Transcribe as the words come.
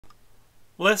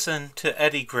Listen to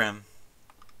Edygrim.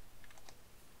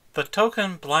 The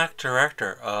token black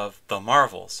director of The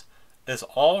Marvels is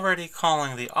already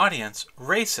calling the audience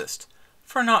racist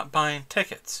for not buying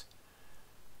tickets.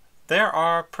 There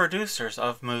are producers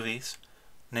of movies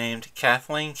named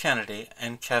Kathleen Kennedy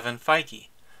and Kevin Feige.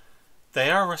 They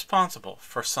are responsible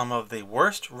for some of the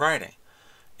worst writing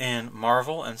in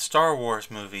Marvel and Star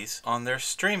Wars movies on their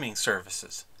streaming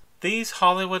services. These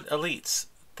Hollywood elites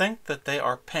think that they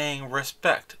are paying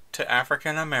respect to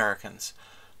African Americans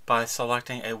by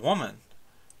selecting a woman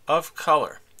of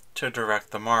color to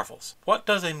direct The Marvels. What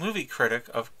does a movie critic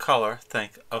of color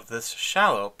think of this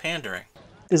shallow pandering?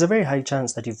 There's a very high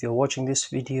chance that if you're watching this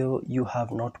video, you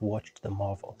have not watched The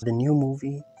Marvels. The new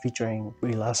movie featuring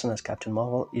Brie Larson as Captain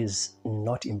Marvel is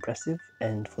not impressive,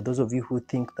 and for those of you who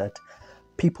think that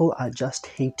people are just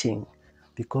hating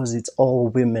because it's all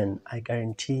women, I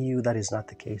guarantee you that is not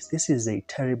the case. This is a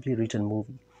terribly written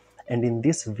movie. And in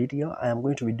this video, I am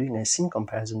going to be doing a scene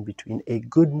comparison between a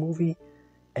good movie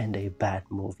and a bad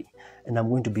movie. And I'm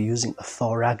going to be using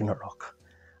Thor Ragnarok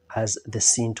as the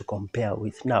scene to compare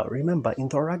with. Now, remember, in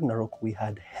Thor Ragnarok, we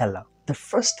had Hela. The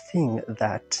first thing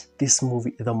that this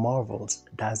movie, The Marvels,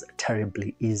 does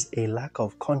terribly is a lack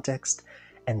of context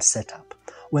and setup.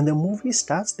 When the movie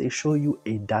starts, they show you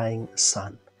a dying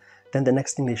sun. Then the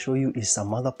next thing they show you is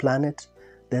some other planet.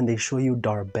 Then they show you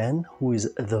Dar-Ben, who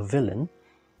is the villain.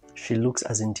 She looks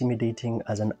as intimidating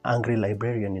as an angry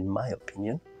librarian, in my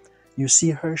opinion. You see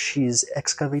her, she's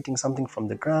excavating something from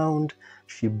the ground.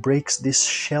 She breaks this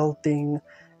shell thing,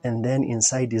 and then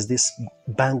inside is this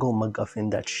bangle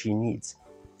MacGuffin that she needs.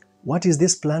 What is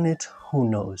this planet? Who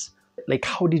knows? Like,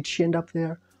 how did she end up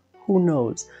there? Who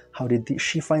knows? How did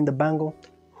she find the bangle?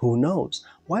 Who knows?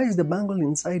 Why is the bangle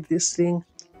inside this thing?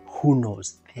 Who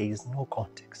knows? There is no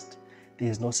context. There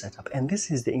is no setup. And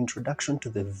this is the introduction to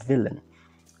the villain.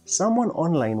 Someone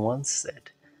online once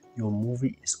said, your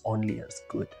movie is only as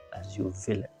good as your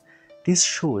villain. This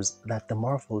shows that The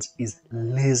Marvels is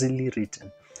lazily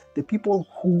written. The people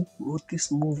who wrote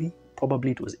this movie,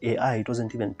 probably it was AI, it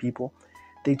wasn't even people,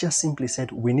 they just simply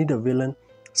said, we need a villain,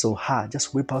 so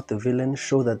just whip out the villain,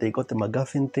 show that they got the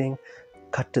MacGuffin thing,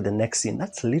 cut to the next scene.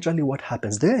 That's literally what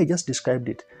happens. There I just described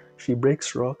it. She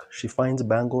breaks rock, she finds a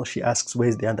bangle, she asks,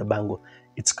 where's the other bangle?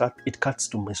 It cuts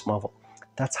to Miss Marvel.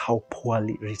 That's how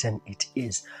poorly written it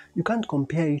is. You can't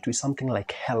compare it with something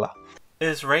like Hela.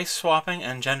 Is race swapping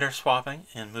and gender swapping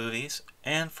in movies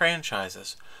and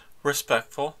franchises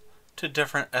respectful to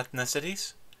different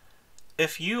ethnicities?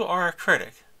 If you are a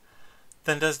critic,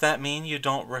 then does that mean you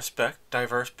don't respect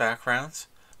diverse backgrounds?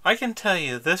 I can tell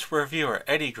you this reviewer,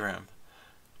 Edygrim,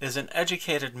 is an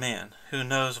educated man who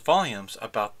knows volumes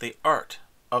about the art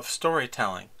of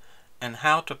storytelling and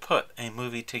how to put a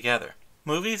movie together.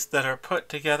 Movies that are put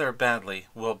together badly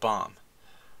will bomb.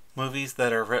 Movies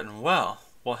that are written well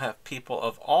will have people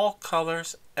of all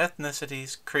colors,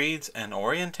 ethnicities, creeds, and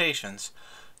orientations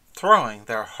throwing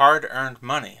their hard-earned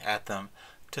money at them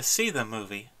to see the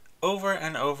movie over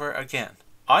and over again.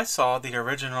 I saw the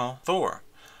original Thor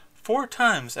 4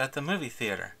 times at the movie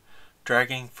theater,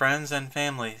 dragging friends and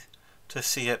family to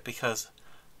see it because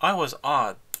I was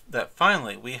awed that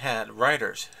finally we had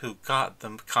writers who got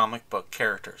the comic book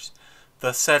characters,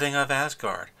 the setting of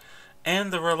Asgard,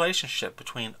 and the relationship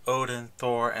between Odin,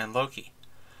 Thor, and Loki.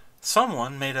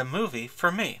 Someone made a movie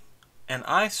for me, and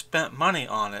I spent money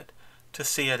on it to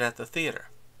see it at the theater.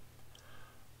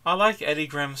 I like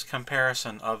Edygrim's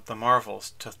comparison of The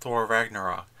Marvels to Thor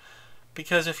Ragnarok,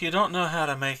 because if you don't know how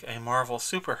to make a Marvel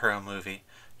superhero movie,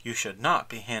 you should not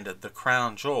be handed the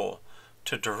crown jewel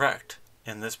to direct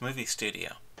in this movie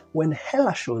studio. When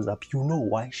Hela shows up, you know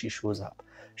why she shows up.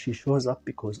 She shows up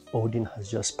because Odin has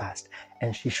just passed,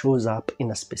 and she shows up in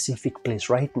a specific place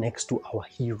right next to our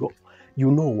hero.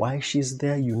 You know why she's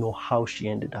there, you know how she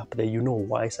ended up there, you know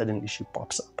why suddenly she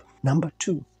pops up. Number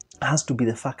 2 has to be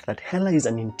the fact that Hela is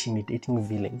an intimidating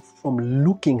villain. From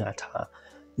looking at her,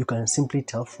 you can simply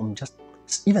tell from just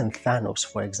even Thanos,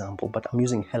 for example, but I'm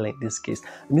using Hela in this case.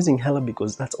 I'm using Hela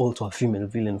because that's also a female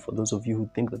villain, for those of you who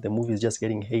think that the movie is just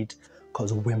getting hate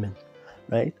because of women,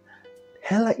 right?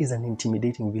 Hela is an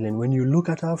intimidating villain. When you look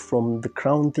at her from the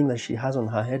crown thing that she has on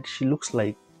her head, she looks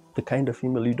like the kind of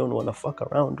female you don't want to fuck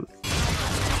around with.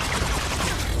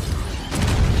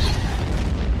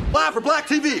 Live for Black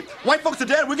TV. White folks are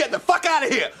dead. We're getting the fuck out of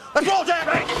here. Let's roll,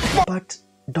 Jack. But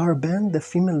Dar-Ben, the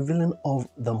female villain of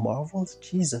The Marvels,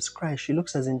 Jesus Christ, she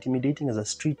looks as intimidating as a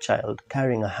street child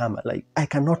carrying a hammer. Like, I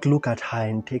cannot look at her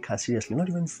and take her seriously, not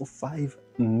even for 5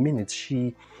 minutes.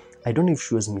 I don't know if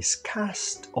she was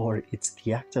miscast or it's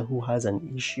the actor who has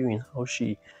an issue in how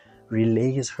she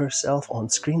relays herself on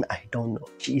screen. I don't know.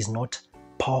 She is not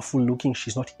powerful looking,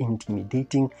 she's not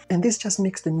intimidating, and this just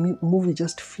makes the movie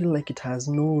just feel like it has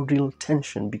no real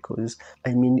tension, because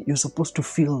I mean, you're supposed to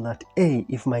feel that, hey,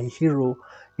 if my hero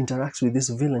interacts with this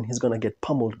villain, he's gonna get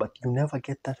pummeled, but you never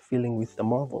get that feeling with the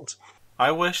Marvels.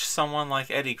 I wish someone like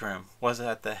Edygrim was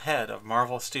at the head of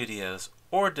Marvel Studios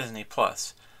or Disney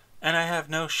Plus, and I have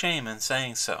no shame in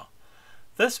saying so.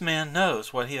 This man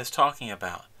knows what he is talking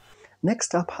about.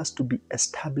 Next up has to be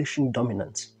establishing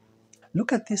dominance.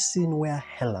 Look at this scene where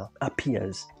Hela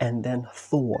appears and then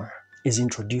Thor is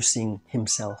introducing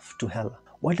himself to Hela.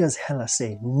 What does Hela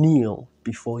say? Kneel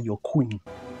before your queen.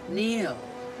 Kneel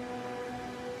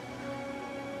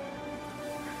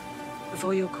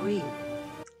before your queen.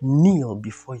 Kneel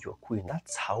before your queen.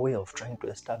 That's her way of trying to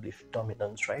establish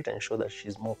dominance, right? And show that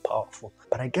she's more powerful.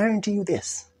 But I guarantee you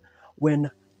this,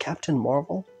 when Captain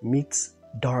Marvel meets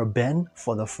Dar-Benn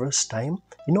for the first time,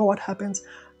 you know what happens?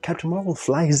 Captain Marvel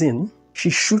flies in, she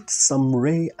shoots some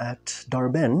ray at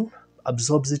Dar-Benn,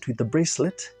 absorbs it with the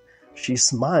bracelet, she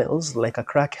smiles like a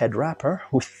crackhead rapper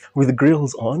with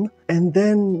grills on, and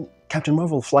then Captain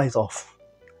Marvel flies off.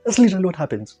 That's literally what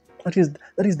happens. That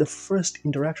is the first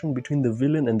interaction between the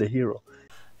villain and the hero.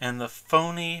 And the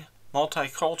phony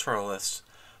multiculturalists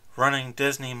running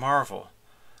Disney Marvel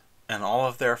and all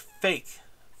of their fake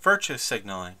virtue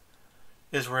signaling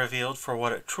is revealed for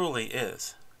what it truly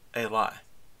is, a lie.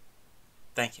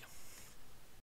 Thank you.